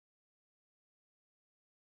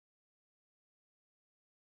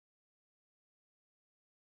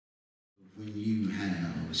when you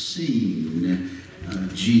have seen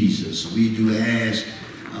Jesus. We do ask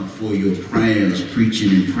for your prayers. Preaching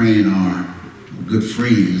and praying are good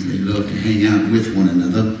friends. They love to hang out with one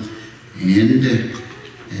another. And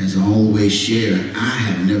as I always share, I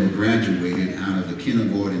have never graduated out of the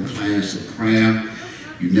kindergarten class of prayer.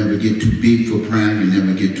 You never get too big for prayer. You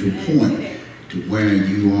never get to a point to where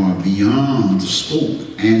you are beyond the scope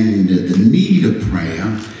and the need of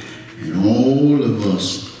prayer. And all of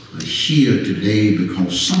us are here today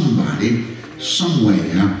because somebody,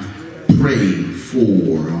 somewhere, prayed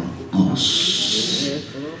for us.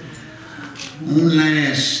 On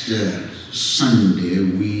last Sunday,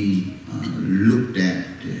 we looked at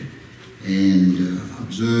and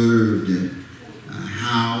observed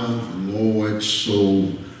how the Lord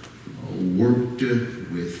so worked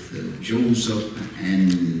with Joseph,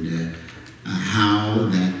 and how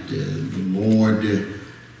that the Lord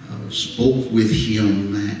spoke with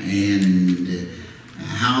him, and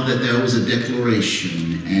how that there was a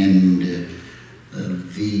declaration, and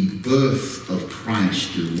the birth of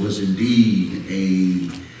Christ was indeed a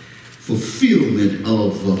fulfillment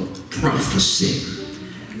of prophecy,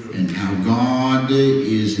 and how God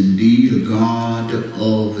is indeed a God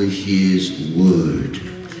of his word.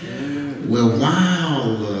 Well,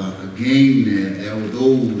 while again there were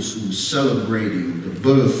those who were celebrating the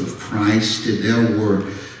birth of Christ, there were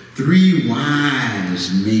three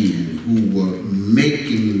wise men who were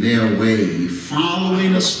making their way,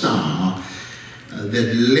 following a star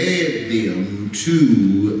that led them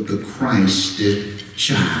to the Christ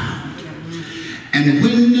child. And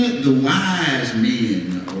when the wise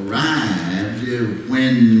men arrived,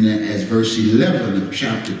 when, as verse 11 of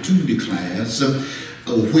chapter 2 declares,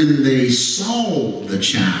 when they saw the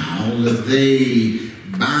child, they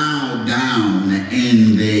bowed down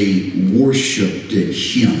and they worshiped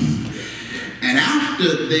him. And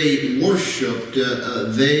after they worshiped,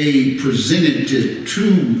 they presented to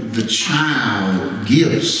the child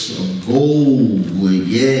gifts of gold,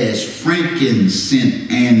 yes,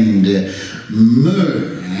 frankincense and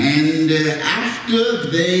myrrh. And after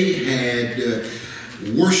they had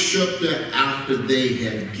worshipped, after they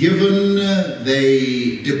had given,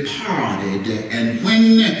 they departed. And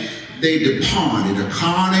when they departed,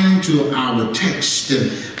 according to our text,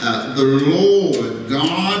 the Lord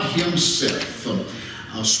God himself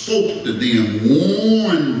spoke to them,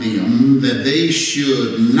 warned them that they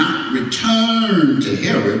should not return to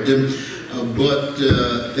Herod, but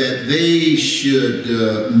that they should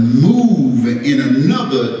move in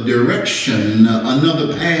another direction,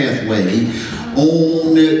 another pathway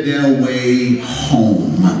on their way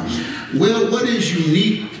home. Well, what is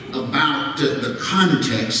unique about the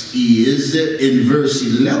context is in verse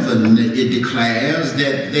 11, it declares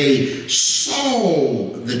that they saw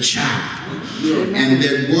the child. And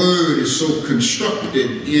that word is so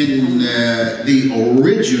constructed in the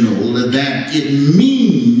original that it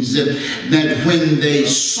means that when they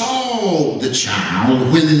saw the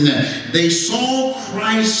child, when they saw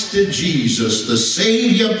Christ Jesus, the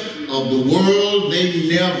Savior of the world, they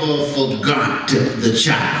never forgot the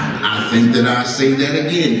child. I think that I say that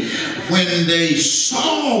again. When they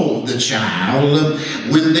saw the child,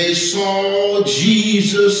 when they saw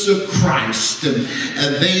Jesus Christ,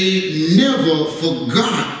 they never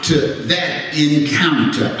forgot that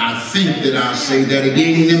encounter. I think that I say that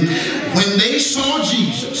again. When they saw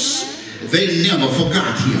Jesus, they never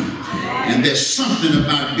forgot him. And there's something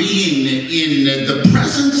about being in the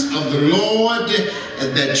presence of the Lord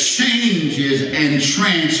that changes and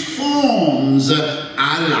transforms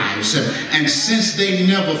our lives. And since they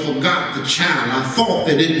never forgot the child, I thought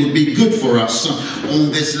that it would be good for us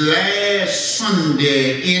on this last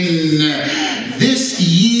Sunday in this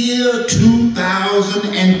year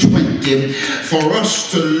 2020 for us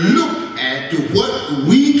to look at what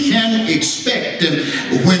we can expect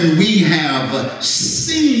when we have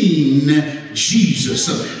seen Jesus.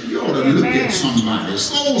 You ought to look at somebody,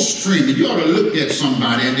 slow streaming, you ought to look at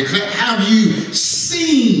somebody and declare, have you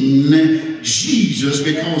seen Jesus?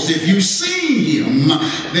 Because if you've seen him,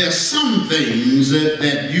 there's some things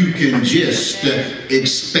that you can just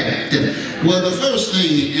expect. Well, the first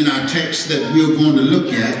thing in our text that we're going to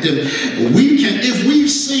look at, if we've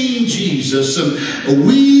seen Jesus,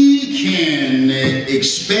 we can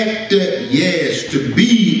expect, yes, to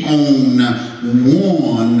be on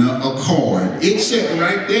one accord. It said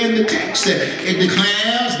right there in the text, it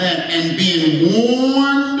declares that, and being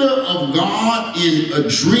warned of God in a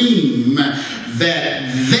dream,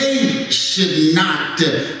 that they should not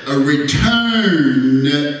return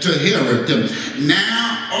to Herod.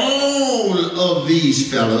 Now all of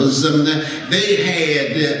these fellows, they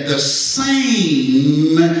had the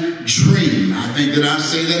same dream. I think that I'll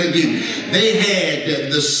say that again. They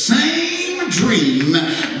had the same dream.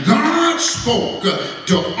 God spoke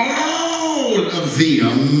to all of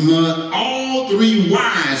them, all three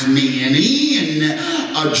wise men, in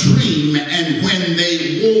a dream, and when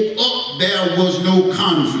they woke up, there was no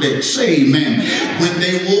conflict. Say amen. When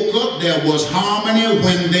they woke up, there was harmony.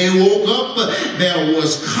 When they woke up, there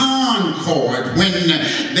was concord. When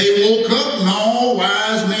they woke up, no,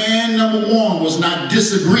 wise man number one was not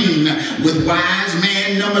disagreeing with wise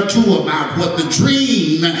man number two about what the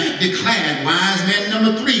dream declared. Wise man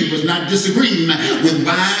number three was not disagreeing with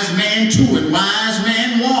wise man two and wise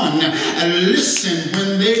man one. Listen,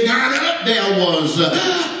 when they got up, there was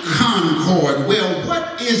concord. Well,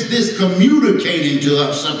 what is this communicating to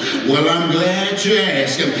us? Well, I'm glad you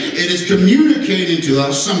asked. It is communicating to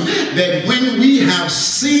us that when we have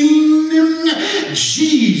seen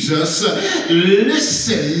Jesus,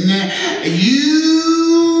 listen,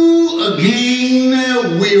 you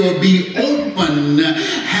again will be open,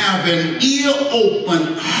 have an ear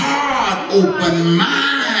open, heart open,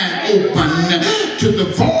 mind open to the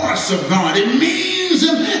voice of God. It means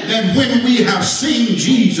that when we have seen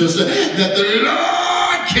Jesus, that the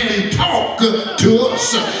Lord can talk to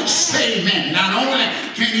us. Say amen. Not only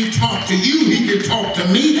can he talk to you, he can talk to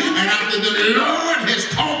me. And after the Lord has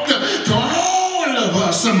talked to all of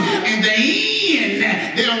us, in the end,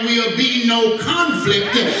 there will be no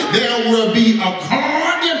conflict. There will be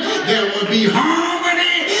accord. There will be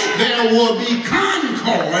harmony. There will be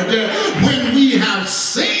concord when we have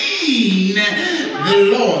seen the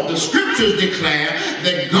Lord. The scriptures declare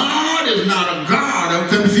that God is not a God of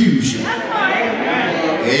confusion.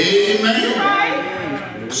 Amen.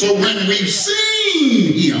 So when we've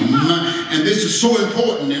seen him, and this is so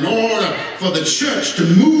important in order for the church to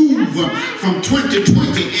move from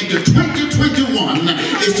 2020 into 2021,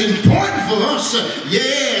 it's important for us,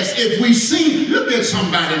 yes, if we seen, look at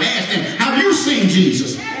somebody and ask them, have you seen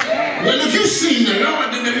Jesus? Well, if you've seen the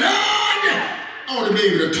Lord, then the Lord ought to be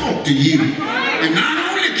able to talk to you. And not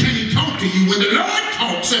only can he talk to you, when the Lord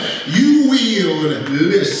talks, you will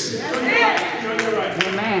listen.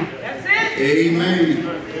 Amen. That's it. Amen.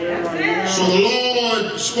 That's it. So the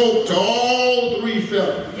Lord spoke to all three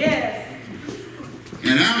fellows. Yes.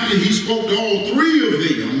 And after he spoke to all three of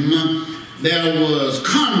them, there was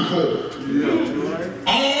concord.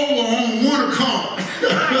 All were on one accord.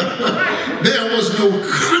 There was no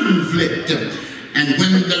conflict. And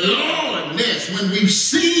when the Lord, yes, when we've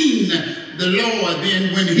seen the Lord,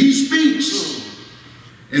 then when he speaks,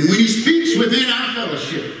 and when he speaks within our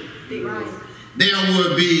fellowship, there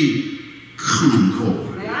will be concord.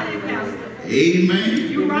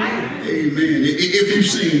 Amen. You're right. Amen. If you've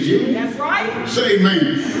seen Jesus. That's right. Say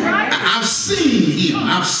amen. Right. I've seen him.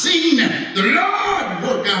 I've seen the Lord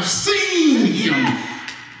work. I've seen him.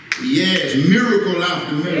 Yes, miracle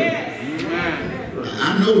after miracle. Yes.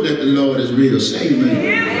 I know that the Lord is real. Say amen.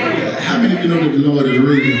 Yes. How many of you know that the Lord is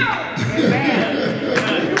real?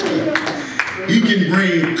 He can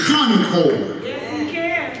bring concord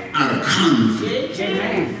out of conflict.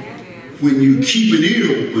 When you keep an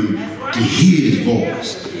ear open to hear his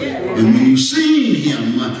voice. And when you've seen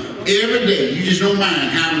him every day, you just don't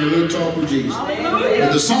mind having a little talk with Jesus.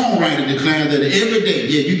 But the songwriter declared that every day,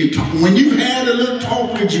 yeah, you can talk. When you've had a little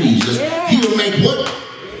talk with Jesus, he'll make what?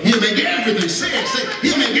 He'll make everything. Say it.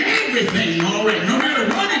 He'll make everything all right. No matter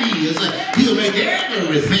what it is, he'll make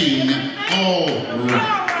everything all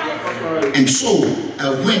right. And so,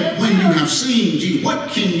 when you have seen Jesus,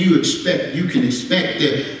 what can you expect? You can expect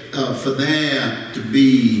for there to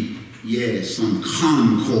be, yes, some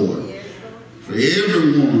concord. For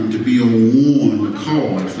everyone to be on one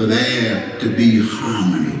accord. For there to be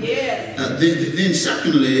harmony. Then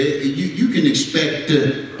secondly, you can expect,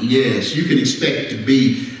 yes, you can expect to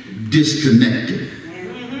be disconnected.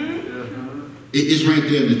 It's right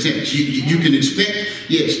there in the text. You can expect,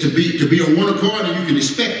 yes, to be on one accord, and you can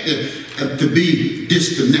expect to be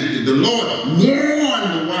disconnected. The Lord warned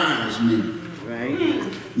the wise men.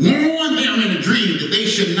 Warned them in a dream that they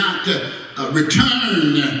should not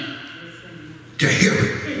return to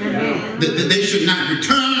Herod. That they should not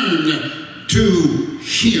return to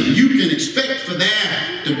him. You can expect for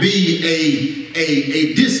there to be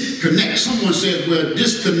a disconnect. Someone said, well,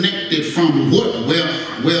 disconnected from what?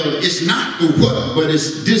 Well, it's not the what, but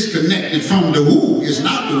it's disconnected from the who. It's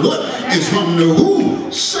not the what, it's from the who.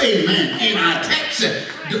 Say, man, in our text,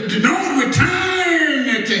 don't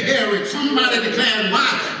return to Herod. Somebody declared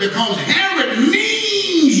why? Because Herod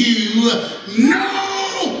means you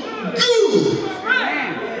no good.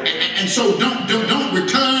 And so don't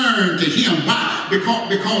return to him. Why?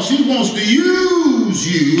 Because he wants to use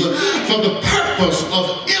you for the purpose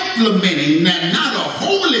of implementing not a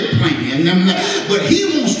holy plan, but he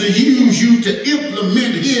wants to use you to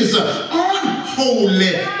implement his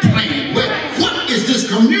unholy plan. Well, what is this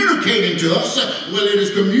communicating to us? Well, it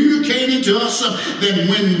is communicating to us that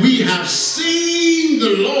when we have seen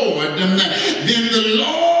the Lord, then the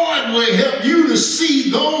Lord will help you to see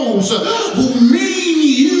those who mean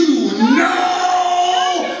you no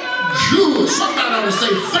good. Somebody ought to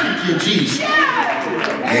say, thank you, Jesus.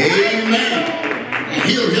 Amen.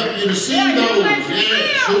 He'll help you to see those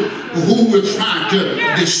who will try to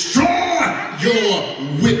destroy your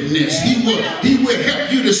witness. He will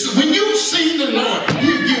help you to see. When you see the Lord,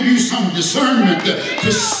 he'll give you some discernment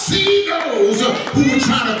to see those who will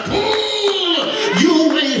try to pull you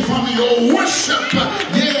away from your worship.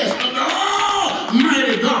 Yes, of the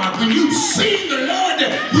Almighty God. When you see the Lord,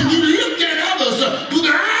 when you look at others through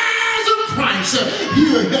the eyes of Christ,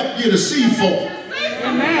 he'll help you to see folk.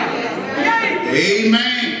 Amen.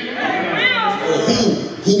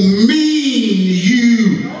 Who mean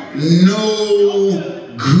you no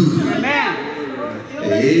good. Amen.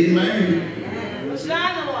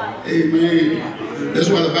 Amen. That's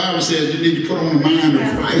why the Bible says you need to put on the mind of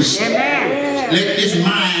Christ. Let this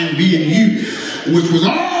mind be in you, which was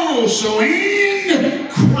also in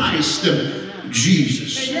Christ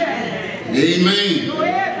Jesus. Amen.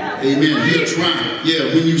 Amen. He'll try.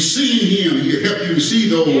 Yeah, when you see him, he'll help you to see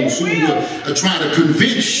those who will try to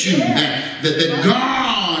convince you that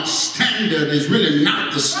God's standard is really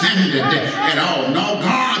not the standard at all. No,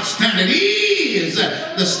 God's standard is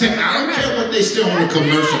the standard. I don't care what they say on the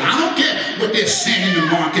commercial. I don't care what they're saying in the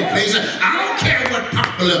marketplace. I don't care what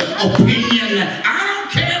popular opinion. I don't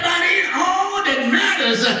care about it. All that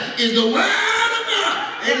matters is the word of God.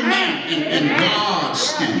 Amen. And God's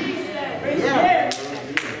standard.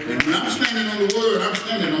 And when I'm standing on the word, I'm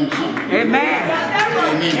standing on something. Amen.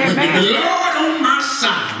 Amen. With the Lord on my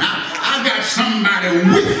side, I got somebody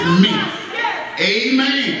with me.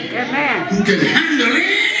 Amen. Who can handle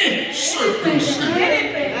any circumstance.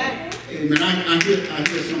 Amen. I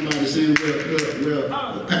hear somebody saying,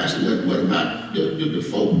 well, Pastor, what about the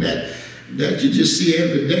folk that you just see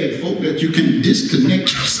every day? Folk that you can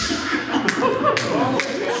disconnect yourself.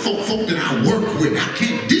 Folk that I work with, I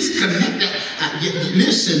can't disconnect that.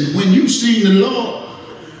 Listen, when you seen the Lord,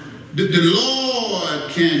 the Lord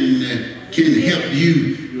can help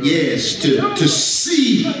you, yes, to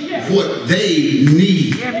see what they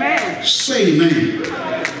need. Say amen.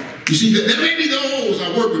 You see, there may be those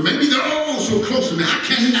I work with, maybe those who are close to me. I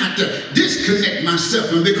cannot disconnect myself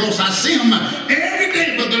because I see them every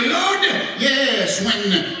day. But the Lord, yes,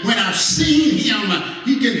 when I've seen him,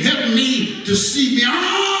 he can help me to see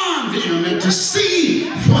beyond them and to see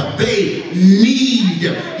what they need.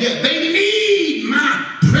 Yeah, they need my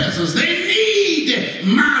presence. They need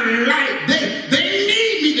my light. They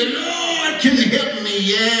need me. The Lord can help me,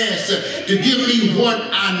 yes, to give me what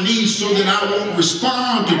I need so that I won't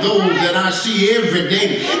respond to those that I see every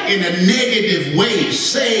day in a negative way.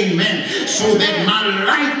 Say amen. So that my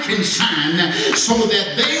light can shine, so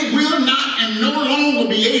that they will not and no longer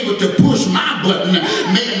be able to push my button,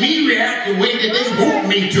 make me react the way that they want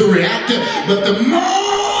me to react. But the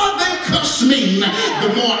more they cuss me, the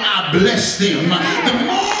more I bless them. The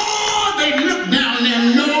more they look down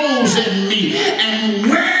their nose at me and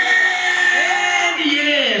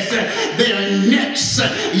their necks.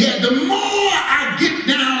 Yeah, the more I get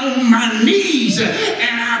down on my knees and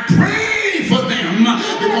I pray for them,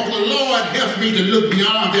 because the Lord helps me to look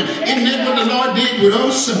beyond them. Isn't that what the Lord did with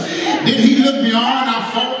us? Didn't he look beyond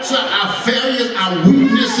our faults, our failures, our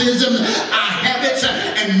weaknesses, our habits,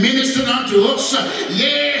 and ministered unto us?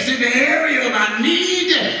 Yes, in the area of our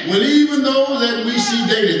need. Well, even though that we see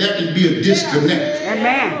daily, that can be a disconnect.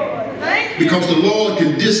 Amen. Because the Lord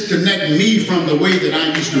can disconnect me from the way that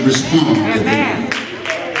I used to respond. Amen.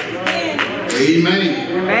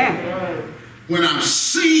 Amen. Amen. When I've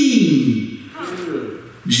seen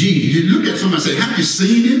Jesus, you look at somebody and say, have you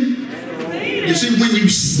seen him? You see, when you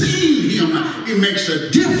see him, it makes a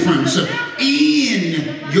difference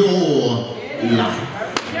in your life.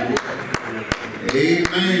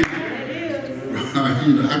 Amen.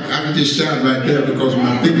 You know, I can just shout right there, because when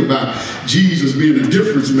I think about Jesus being a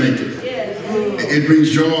difference maker, it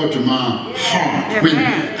brings joy to my heart. When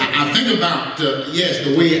I think about, yes,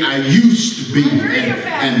 the way I used to be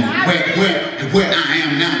and where I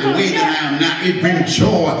am now, the way that I am now, it brings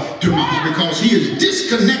joy to my heart, because he has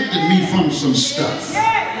disconnected me from some stuff.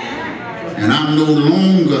 And I'm no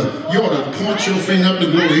longer, you ought to point your finger up to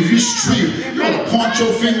glory. If you're streaming, you ought to point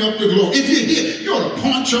your finger up to glory. If you're here, you ought to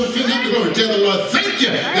point your finger up to glory and tell the Lord, thank you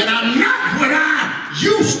that I'm not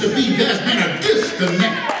used to be. There's been a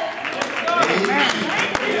disconnect. Amen.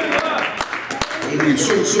 Amen.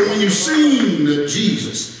 So when you sing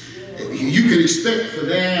Jesus, you can expect for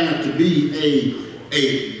there to be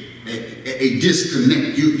a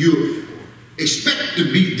disconnect. You expect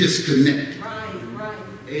to be disconnected.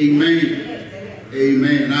 Amen.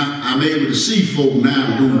 Amen. I'm able to see folk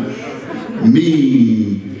now who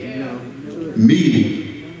mean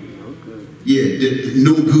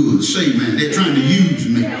no good. Say, man, they're trying to use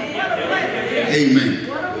me. Amen.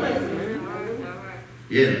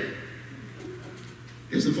 Yeah.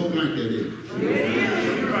 There's some folk like that there.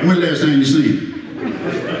 When last time you seen it?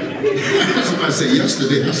 Somebody said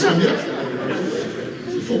yesterday. I saw them yesterday.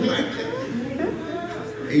 There's folk like that.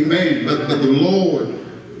 Amen. But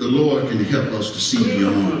the Lord can help us to see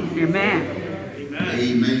beyond. Amen.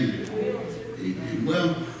 Amen. Amen.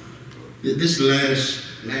 Well, this last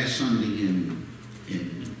Sunday in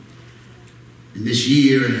this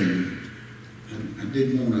year, and I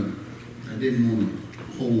didn't want to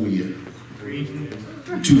hold you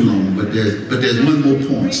too long, but there's one more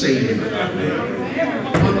point. Say it.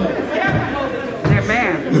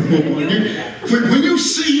 Amen. When you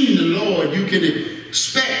sing the Lord, you can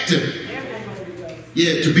expect to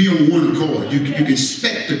be on one accord. You can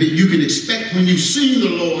expect when you sing the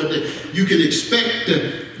Lord, you can expect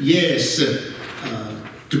to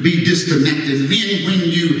be disconnected. And then when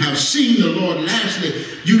you have seen the Lord, lastly,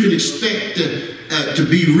 you can expect to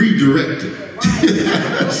be redirected.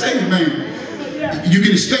 Say amen. You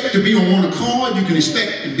can expect to be on one accord. You can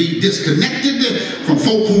expect to be disconnected from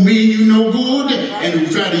folk who mean you no good and who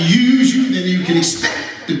try to use you. Then you can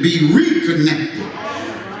expect to be reconnected.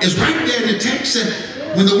 It's right there in the text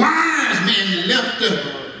when the wise men left,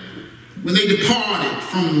 when they departed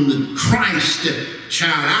from the Christ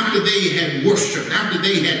child, after they had worshiped, after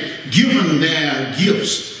they had given their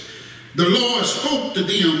gifts, the Lord spoke to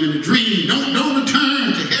them in a dream. Don't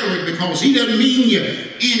return to Herod, because he doesn't mean you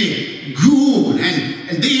any good.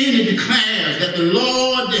 And then it declares that the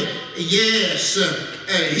Lord,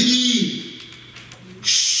 he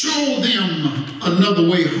showed them another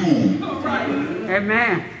way home.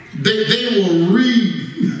 Amen. They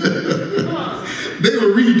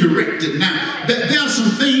were redirected. Now, there are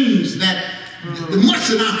some things that much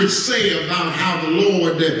that I could say about how the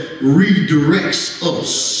Lord redirects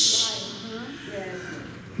us.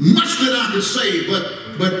 Much that I could say, but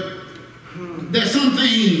there's some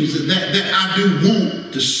things that I do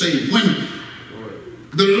want to say. When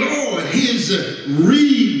the Lord, his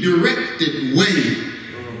redirected way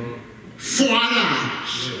for our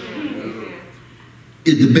lives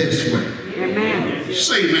is the best way. Amen.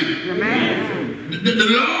 Say amen. Amen. The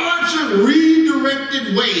Lord's redirected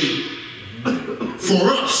way for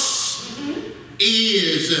us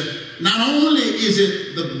is not only is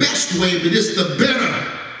it the best way, but it's the better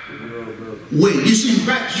way. You see,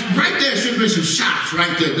 right there should be some shouts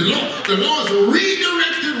right there. The Lord's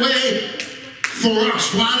redirected way for us,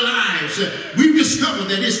 for our lives. We've discovered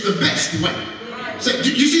that it's the best way. So,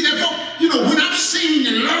 you see that, folks? You know, when I've seen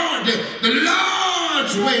the Lord, the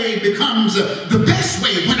Lord's way becomes the best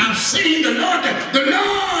way. When I've seen the Lord, the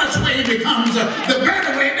Lord's way becomes the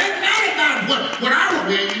better way. It doesn't matter about what I would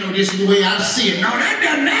wear. You know, this is the way I see it. No, that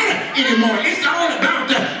doesn't matter anymore. It's all about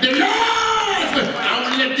the Lord's way. I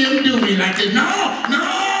won't let them do me like this. No, the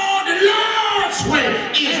Lord's way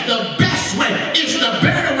is the best way. It's the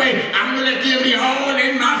better way. I'm going to let them be all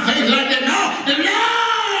in my face like that. No, the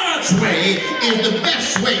Lord's way is the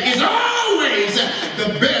best way. It's always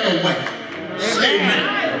the better way. Say amen.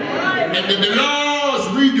 And the Lord's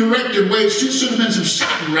redirected way should have been some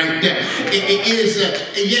shouting right there.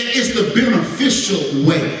 It's the beneficial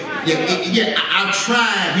way. I've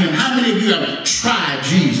tried him. How many of you have tried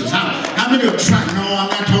Jesus? How many have tried? No, I'm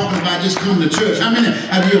not talking about just coming to church. How many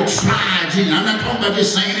of you have tried Jesus? I'm not talking about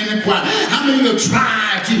just singing in the choir. How many of you have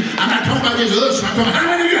tried Jesus? I'm not talking about just us. I'm talking about how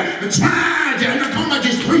many of you have tried Jesus? I'm not talking about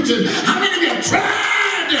just preaching. How many of you have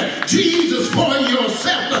tried Jesus for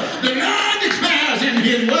yourself? The Lord declares in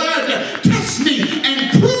his word, test me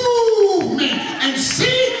and prove me and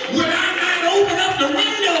see will I not open up the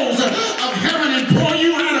windows of heaven and pour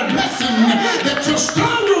you out a blessing that your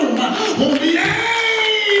storeroom will be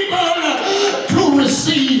able to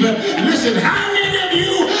receive. Listen, how many of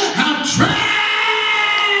you have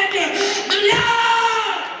tried the Lord?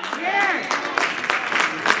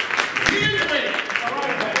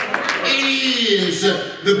 It is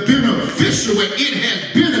the beneficial way. It has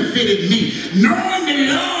benefited me. Knowing the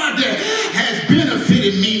Lord has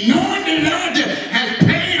benefited me. Knowing the Lord has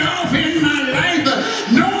paid off in my life.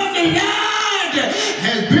 Knowing the Lord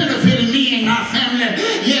has benefited me and my family.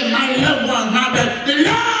 Yeah, my loved ones, the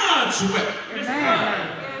Lord's way.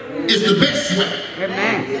 It's the best way.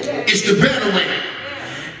 Amen. It's the better way.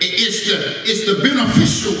 It's the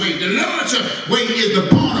beneficial way. The Lord's way is the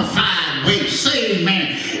bona fide way. Say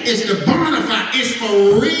amen. It's the bona fide. It's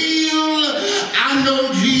for real. I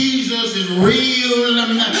know Jesus is real.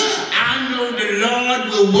 I know the Lord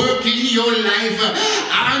will work in your life.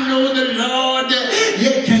 I know the Lord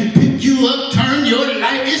can pick you up, turn your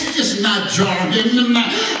life. It's just not jargon.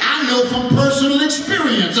 I know from personal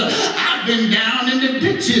experience. I've been down in the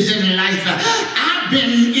ditches in life. I've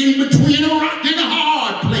been in between a rock and a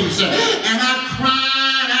hard place. And I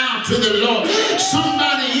cried out to the Lord.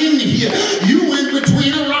 Somebody in here, you in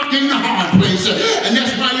between a rock and a hard place. And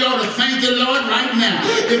that's why you ought to thank the Lord right now.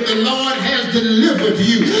 If the Lord has delivered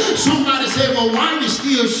you. Somebody said, well, why are you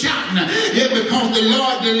still shouting? Yeah, because the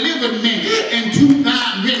Lord delivered me in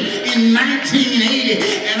 1980,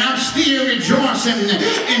 and I'm still rejoicing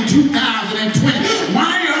in 2020.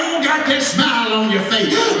 Why you all got that smile on your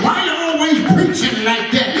face? Why you always preaching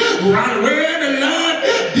like that? Right where the Lord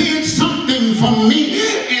did something for me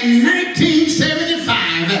in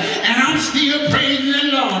 1975, and I'm still praising the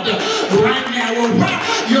Lord right now. Well, why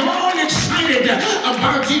you're all excited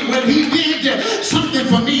about it? Well, he did something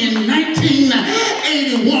for me in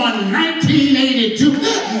 1981, 1982,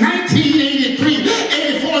 1983,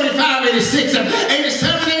 84, 85, 86,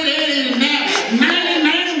 87, 88, 89, 90,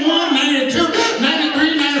 91, 92,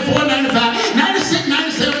 93, 94, 95, 96,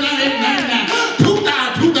 97, 98, 99,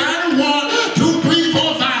 2000, 2001, 2, 3, 4,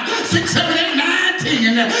 5, 6, 7, 8, 9,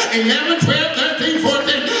 10, 11, 12, 13,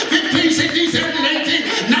 14, 15, 16, 17,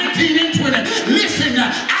 18, 19, and 20. Listen,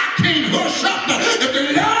 I can't hush up. If the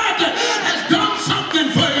Lord has done something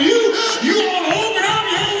for you, you ought to open up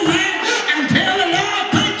your mouth and tell the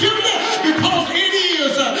Lord, thank you, because it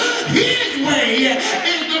is his way.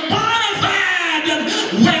 It's the bona fide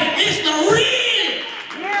way. It's the real.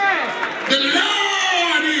 Yes. The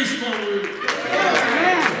Lord is for real.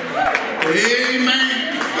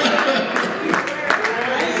 Amen.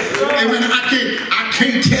 Amen. I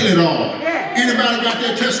can't tell it all. Anybody got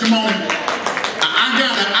that testimony?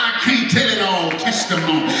 I can't tell it all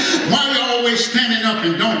testimony. Why you always standing up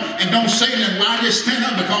and don't say nothing? Why I just stand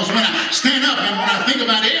up? Because when I stand up and when I think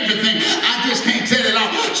about everything, I just can't tell it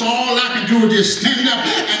all. So all I can do is just stand up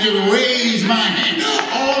and just raise my hand.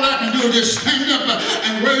 All I can do is just stand up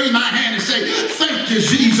and raise my hand and say, thank you,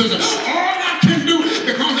 Jesus. All I can do,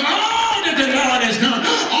 because of all that the Lord has done,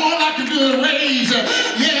 all I can do is raise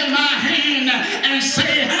my hand and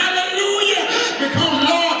say hallelujah. Because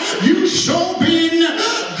Lord, you so been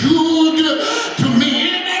good to me.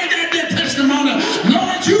 Anybody got that testimony?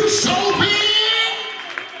 Lord, you so been.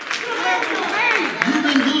 You've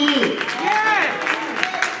been good.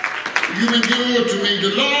 You've been good to me. The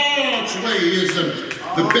Lord's way is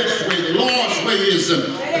the best way. The Lord's way is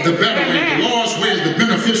the better way. The Lord's way is the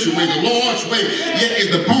beneficial way. The Lord's way is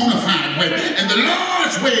the bona fide way. And the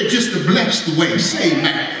Lord's way is just the blessed way. Say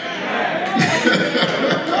amen.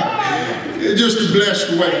 It's just the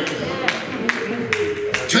blessed way.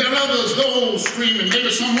 Tell others, those screaming, maybe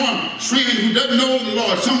someone screaming who doesn't know the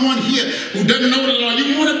Lord, someone here who doesn't know the Lord,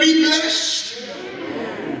 you want to be blessed?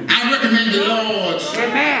 I recommend the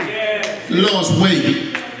Lord's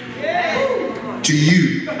way to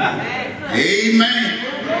you. Amen.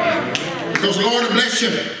 Because the Lord will bless you.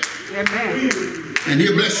 Amen. And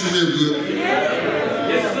he'll bless you real good.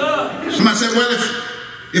 Yes, sir. Somebody said, well,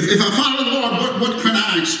 if I follow the Lord, what can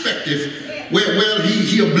I expect? Well,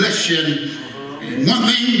 he'll bless you. And one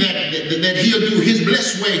thing that he'll do, his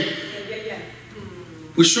blessed way,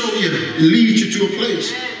 will show you and lead you to a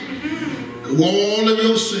place where all of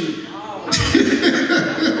your sin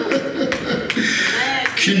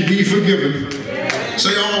can be forgiven.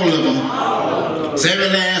 Say all of them. Say every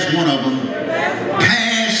last one of them.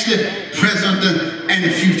 Past, present,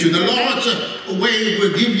 and future. The Lord's way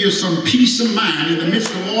will give you some peace of mind in the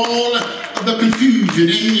midst of all of the confusion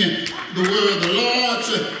in the world. The Lord's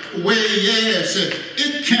way, yes,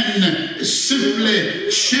 it can simply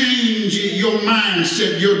change your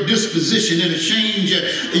mindset, your disposition. It'll change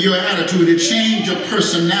your attitude. It'll change your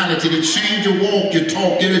personality. It'll change your walk, your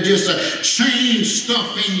talk. It'll just change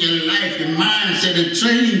stuff in your life, your mindset. It'll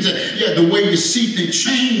change the way you see things,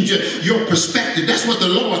 change your perspective. That's what the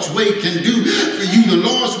Lord's way can do for you. The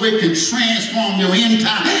Lord's way can transform your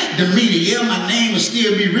entire demeanor. Yeah, my name will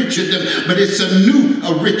still be Richard, but it's a new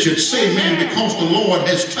Richard. Say, man, because the Lord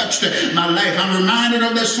has touched my life. I'm reminded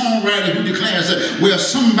of that songwriter who declares well,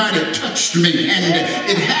 somebody touched me, and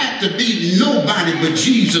it had to be nobody but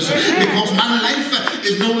Jesus, because my life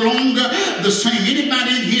is no longer the same.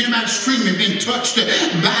 Anybody in here, anybody streaming, been touched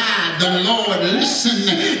by the Lord? Listen,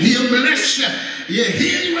 he'll bless you. Yeah,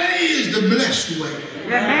 his way is the blessed way.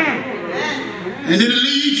 And it'll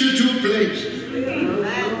lead you to a place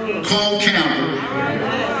called Calvary.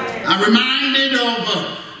 I'm reminded of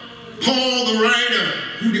Paul the writer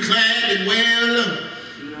who declared that, well,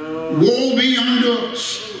 woe be unto us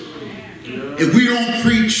if we don't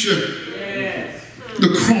preach the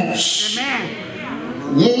cross.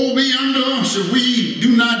 Woe be unto us if we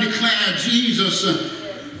do not declare Jesus,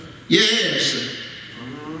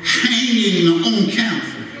 hanging on Calvary.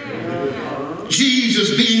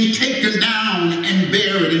 Jesus being taken down and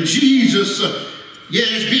buried, and Jesus,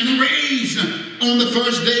 being raised on the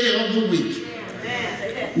first day of the week.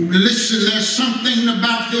 Listen, there's something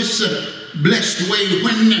about this blessed way.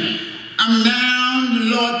 When I'm down, the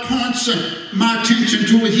Lord points my attention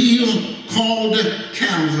to a hill called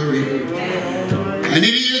Calvary. And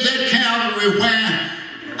it is at Calvary where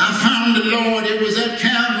I found the Lord. It was at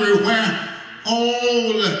Calvary where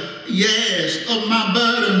all, of my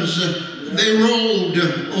burdens, they rolled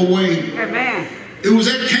away. Amen. It was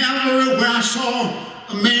at Calvary where I saw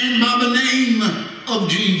a man by the name of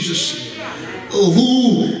Jesus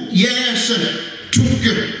who, took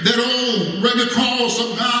that old rugged cross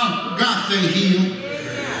of Golgotha hill.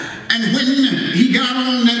 And when he got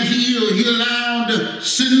on that hill, he allowed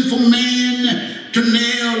sinful man to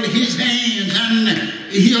nail his hands, and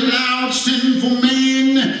he allowed sinful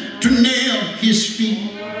man to nail his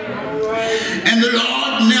feet. And the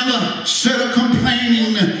Lord never said a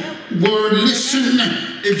complaining word. Listen,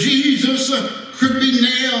 if Jesus could be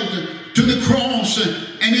nailed to the cross,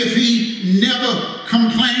 and if he never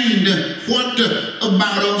complained, what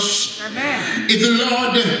about us? Amen. If the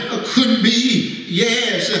Lord could be,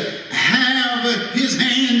 have his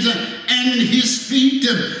hands and his feet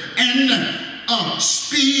and a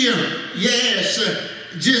spear,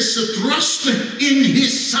 just thrust in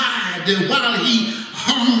his side while he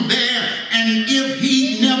hung there, and if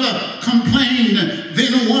he never complained,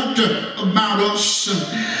 then what about us?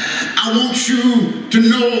 I want you to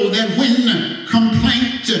know that when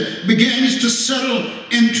complaint begins to settle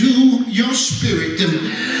into your spirit,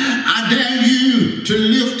 I dare you to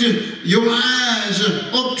lift your eyes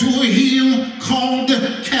up to a hill called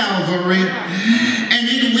Calvary, and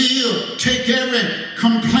it will take every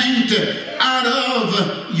complaint out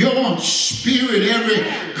of your spirit, every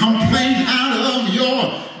complaint out of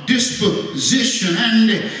your disposition, and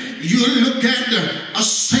you look at a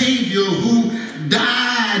Savior who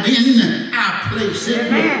died in our place.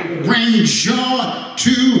 It will bring joy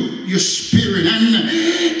to your spirit, and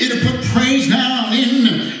it'll put praise down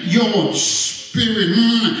in your spirit.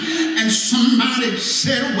 And somebody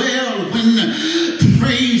said, well, when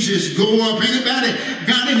praises go up, anybody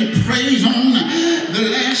got any praise on the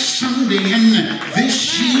last Sunday and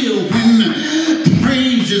this year? When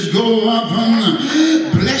praises go up,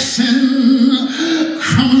 blessing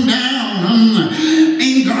come down,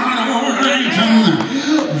 ain't God all right?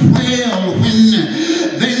 Well, when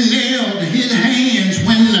they nailed his hands,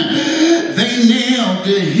 when they nailed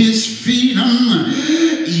his feet,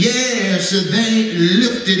 they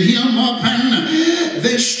lifted him up and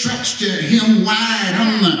they stretched him wide.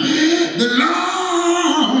 The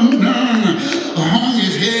Lord hung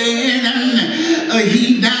his head and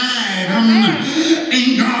he died.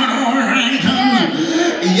 Ain't God all right?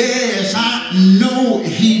 Yes, I know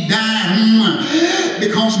he died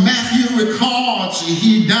because Matthew records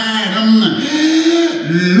he died.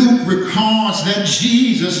 Luke records that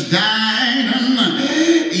Jesus died.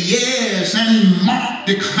 Yes, and Mark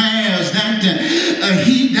declares that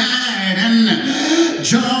he died, and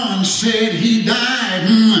John said he died.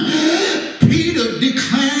 Peter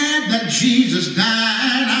declared that Jesus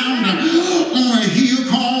died on a hill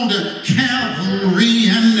called Calvary,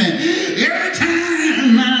 and every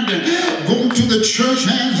time I'd go to the church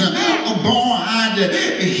as a boy, I'd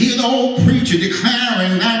hear the old preacher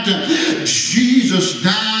declaring that Jesus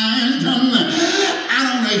died on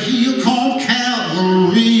a hill called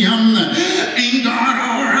Calvary. Ain't God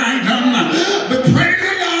all right? But praise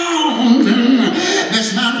the Lord,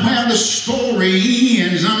 that's not where the story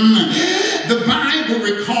ends. The Bible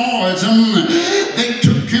records they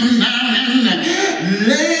took him down and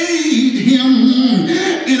laid him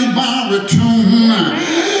in a borrowed tomb.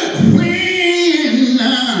 When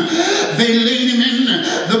they laid him in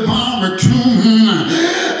the borrowed tomb,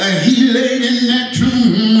 he laid in that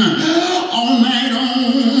tomb all night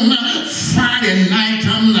on Friday night.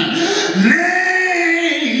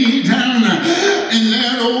 Laid down in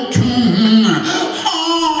that old tomb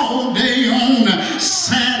all day on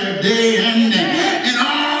Saturday and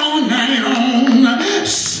all night on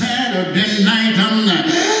Saturday night.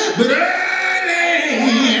 But early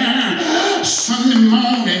Sunday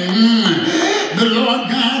morning, the Lord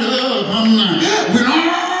God got up with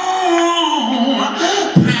all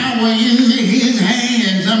power in his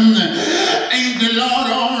hands. Ain't the Lord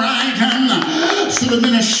all right? Should have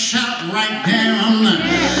been a shout right there.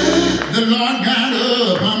 The Lord got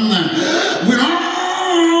up with all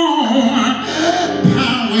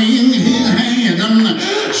power in his hands.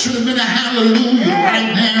 Should have been a hallelujah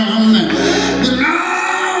right there. The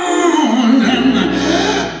Lord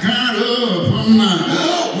got up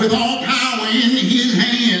with all power in his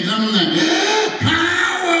hands.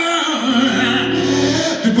 Power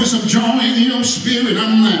to put some joy in your spirit.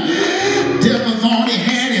 Devil thought he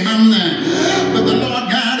had him, but the Lord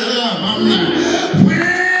got up.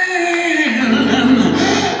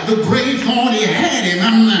 The grave thought he had him,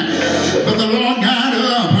 but the Lord got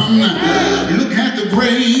up. Look at the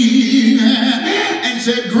grave and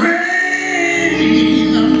said, grave,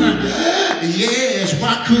 yes,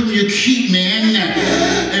 why couldn't you keep me?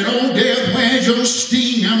 And old death, where's your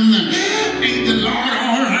sting? Ain't the Lord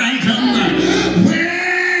all right? Well,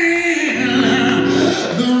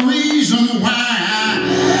 the reason why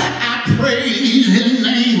I praise his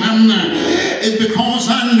name is because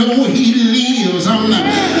I know he lives.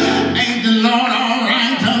 Ain't the Lord all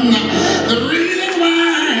right? The reason why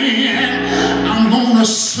I'm gonna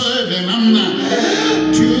serve him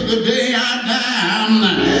till the day I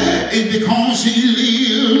die is because he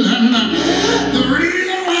lives. The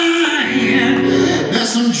reason why there's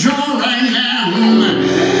some joy right now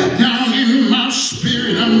down in my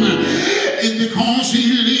spirit is because he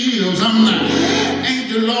lives. Ain't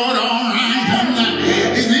the Lord all right?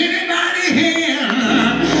 Is anybody here?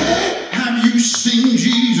 Have you seen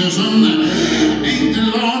Jesus? Ain't the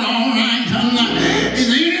Lord all right? Is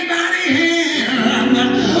anybody here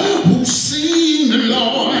who's seen the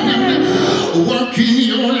Lord work in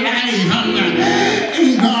your life?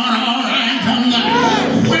 Ain't God all right?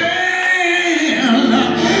 Well,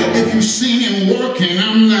 if you've seen him working,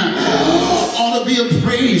 ought to be a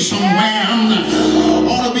praise somewhere.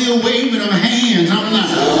 Ought to be a waving of hands.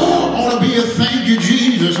 Ought to be a thank you,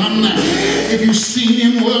 Jesus. If you've seen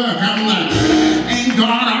him work, ain't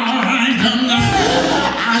God all right?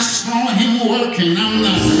 I saw him working in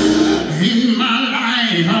my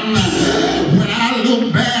life. When I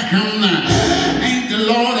look back, ain't the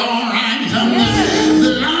Lord all right?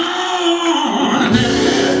 The Lord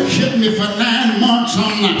kept me for 9 months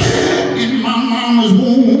in my mama's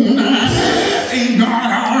womb. Ain't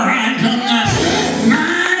God all right?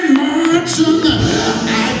 9 months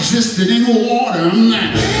I existed in water.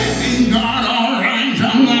 Ain't God all right?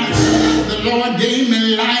 The Lord gave me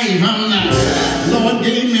life. Lord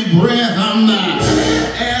gave me breath.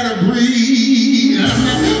 Air to breathe.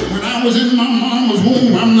 When I was in my mama's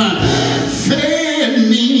womb, fed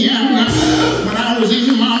me. When I was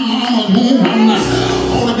in my mama's womb,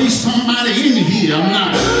 ought to be somebody in here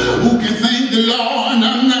who can thank the Lord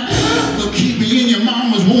for keeping you in your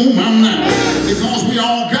mama's womb, because we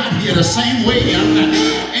all got here the same way.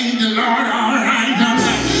 Ain't the Lord all right?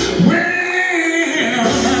 Well,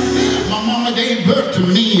 my mama gave birth to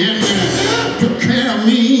me and took care of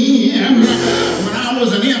me when I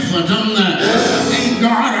was an infant. Ain't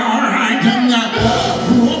God all right?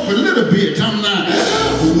 Grew up a little bit.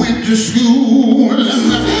 Went to school.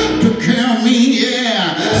 Took care of me,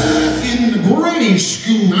 yeah, in the grade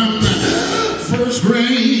school. First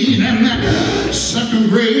grade, second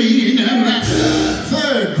grade,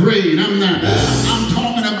 third grade. I'm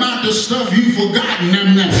talking about the stuff you've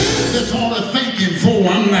forgotten. That's all the thinking for.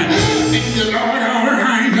 Ain't the Lord all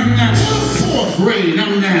right? Fourth grade,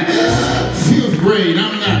 fifth grade,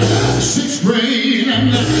 sixth grade,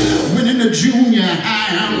 went into junior high.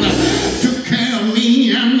 Took care of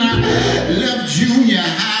me. Left junior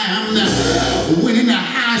high. Went into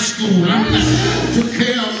high school. Took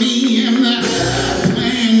care of me.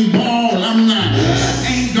 Playing ball.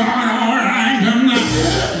 Ain't God all right?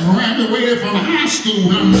 Graduated from high school.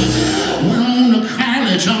 Went on to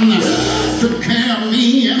college. Took care of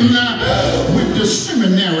me. Went to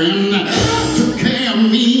seminary. Took care of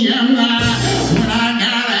me. When I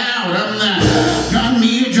got out, got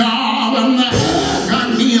me a job. Got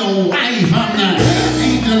me a wife.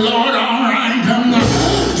 Ain't the Lord all right?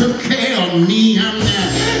 Took care of me.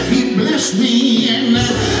 He blessed me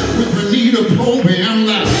with the need of program.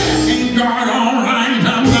 Ain't God all right?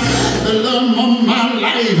 The love of my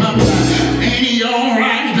life. Ain't he all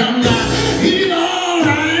right? He's all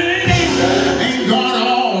right. Ain't God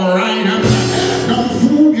all right? Don't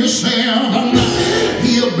fool yourself.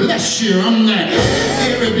 He'll bless you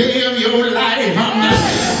every day of your life.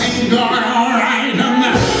 Ain't God all right?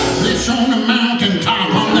 Bless you on the mountaintop.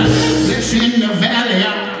 Bless you in the valley.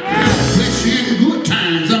 Bless you in good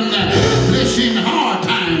times. Bless you in hard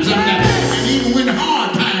times.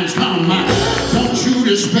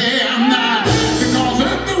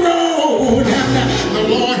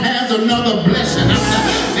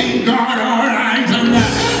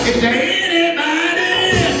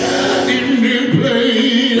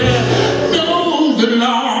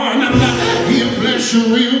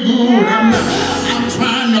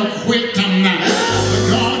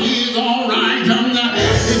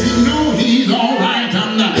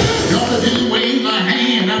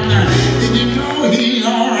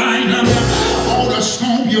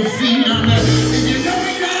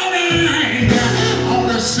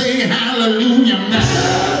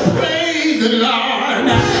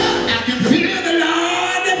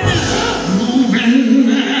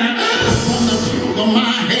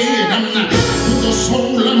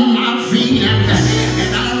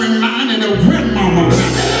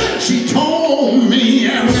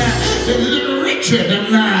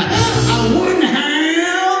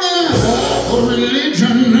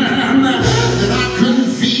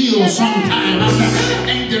 sometime.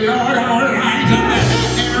 Ain't the Lord all right?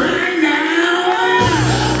 And right now,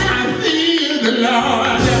 I feel the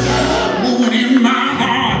Lord moving in my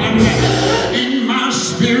heart, in my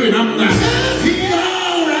spirit. He's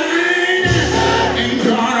all right. Ain't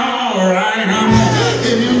God all right?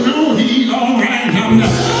 If you know He's all right,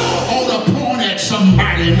 ought to point at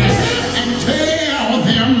somebody and tell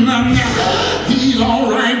them He's all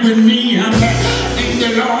right with me. Ain't the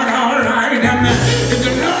Lord all right? If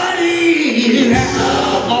the Lord is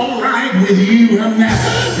all right with you, you ought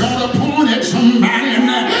to point at somebody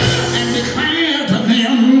and declare to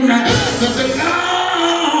them that the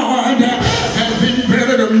Lord has been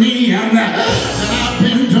better to me than I've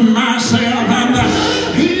been to myself.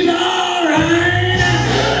 He's all right.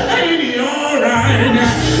 Ain't He all right?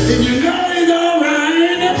 If you know He's all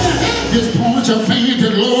right, just point your finger to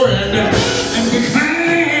the Lord and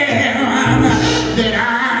declare that I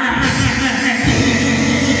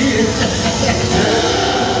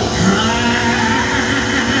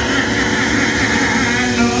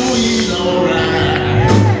know He's all right.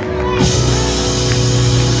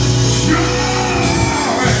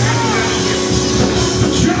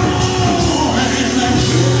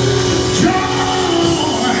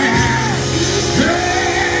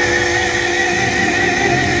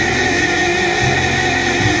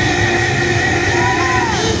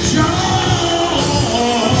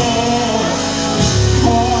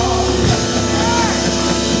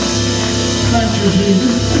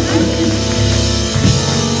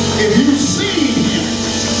 If you've seen Him,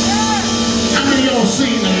 how many of y'all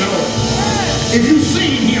seen the Lord? If you've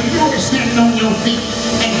seen Him, you ought to stand on your feet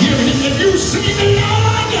and give Him. If you've seen the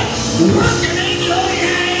Lord working in your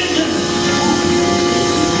hand,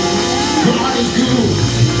 God is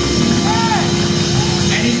good.